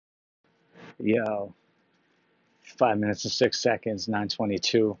Yo, 5 minutes and 6 seconds,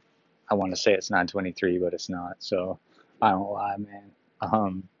 9:22. I want to say it's 9:23, but it's not. So I don't lie, man.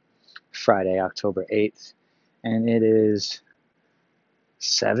 Um, Friday, October 8th, and it is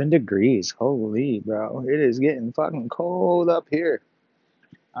 7 degrees. Holy, bro, it is getting fucking cold up here.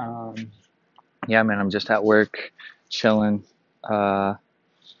 Um, yeah, man, I'm just at work, chilling. About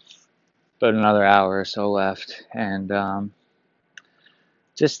another hour or so left, and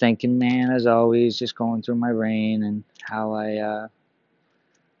just thinking, man, as always, just going through my brain and how I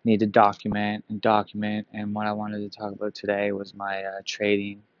need to document and document. And what I wanted to talk about today was my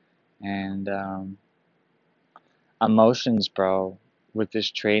trading and emotions, bro. With this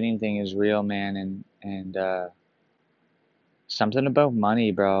trading thing is real, man, and something about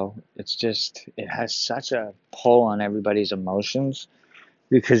money, bro. It's just it has such a pull on everybody's emotions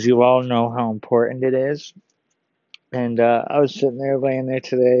because you all know how important it is. And I was sitting there laying there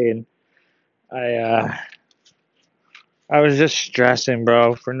today, and I uh, I was just stressing,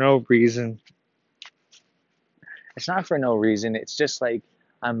 bro, for no reason. It's not for no reason. It's just like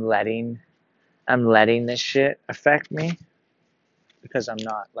I'm letting I'm letting this shit affect me because I'm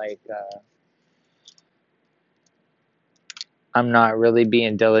not really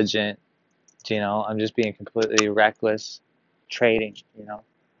being diligent, I'm just being completely reckless trading,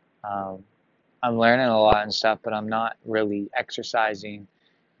 Um, I'm learning a lot and stuff, but I'm not really exercising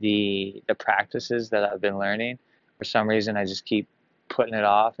the practices that I've been learning. For some reason, I just keep putting it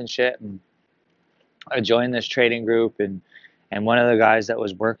off and shit. And I joined this trading group, and one of the guys that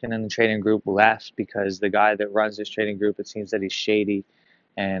was working in the trading group left because the guy that runs this trading group, it seems that he's shady,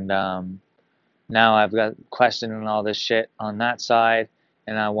 and now I've got questioning all this shit on that side,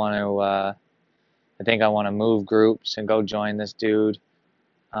 and I think I want to move groups and go join this dude,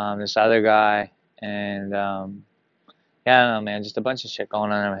 this other guy, and yeah, I don't know, man, just a bunch of shit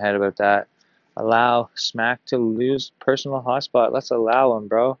going on in my head about that. Allow Smack to lose personal hotspot. Let's allow him,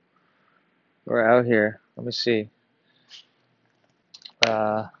 bro. We're out here. Let me see.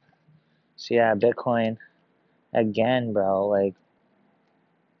 Uh, so yeah, Bitcoin again, bro. Like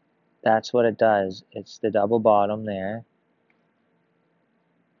that's what it does. It's the double bottom there,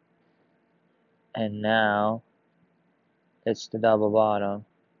 and now it's the double bottom,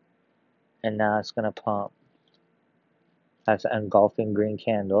 and now it's gonna pump. That's an engulfing green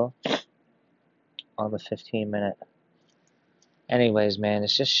candle on the 15 minute. Anyways, man,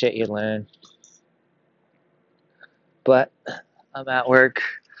 it's just shit you learn. But I'm at work.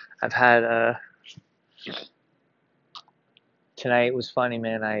 I've had tonight was funny,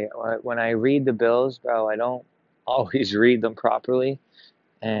 man. I when I read the bills, bro, I don't always read them properly,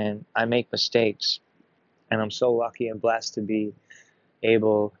 and I make mistakes. And I'm so lucky and blessed to be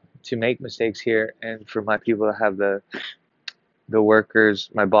able to make mistakes here, and for my people to have the workers,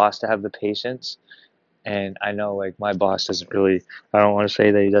 my boss to have the patience. And I know like my boss doesn't really. I don't want to say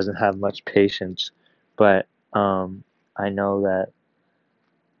that he doesn't have much patience, but I know that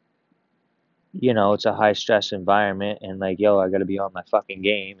it's a high stress environment, and like, yo, I gotta be on my fucking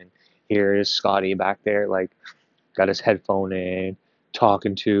game. And here is Scotty back there, like, got his headphone in,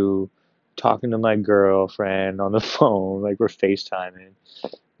 talking to talking to my girlfriend on the phone, like we're FaceTiming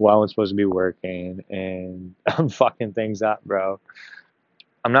while I'm supposed to be working, and I'm fucking things up, bro.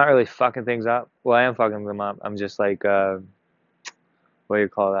 I'm not really fucking things up. Well, I am fucking them up. I'm just like, what do you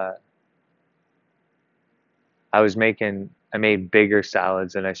call that? I made bigger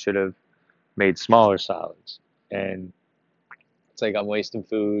salads and I should have made smaller salads. And it's like I'm wasting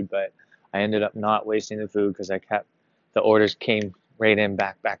food, but I ended up not wasting the food because the orders came right in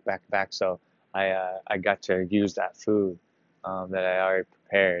back, back, back, back. So I got to use that food that I already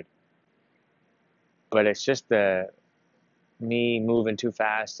prepared. But it's just the me moving too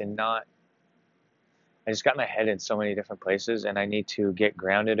fast and not. I just got my head in so many different places, and I need to get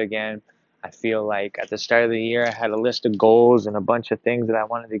grounded again. I feel like at the start of the year, I had a list of goals and a bunch of things that I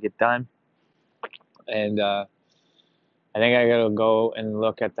wanted to get done, and I think I gotta go and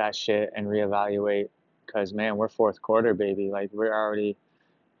look at that shit and reevaluate. Cause man, we're fourth quarter, baby. Like we're already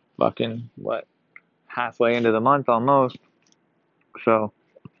fucking what halfway into the month almost. So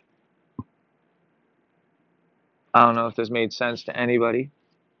I don't know if this made sense to anybody,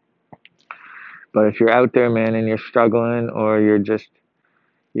 but if you're out there, man, and you're struggling or you're just,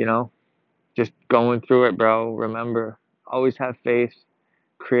 you know, just going through it, bro, remember, always have faith.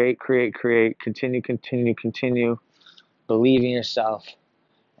 Create, create, create. Continue, continue, continue. Believe in yourself,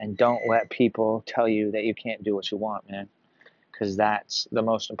 and don't let people tell you that you can't do what you want, man. Because that's the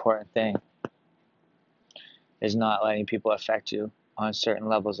most important thing. Is not letting people affect you on certain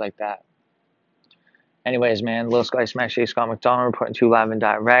levels like that. Anyways, man, Lil Sky Smash J Scott McDonald reporting to you live and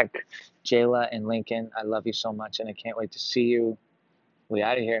direct. Jayla and Lincoln, I love you so much, and I can't wait to see you. We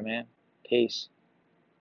out of here, man. Peace.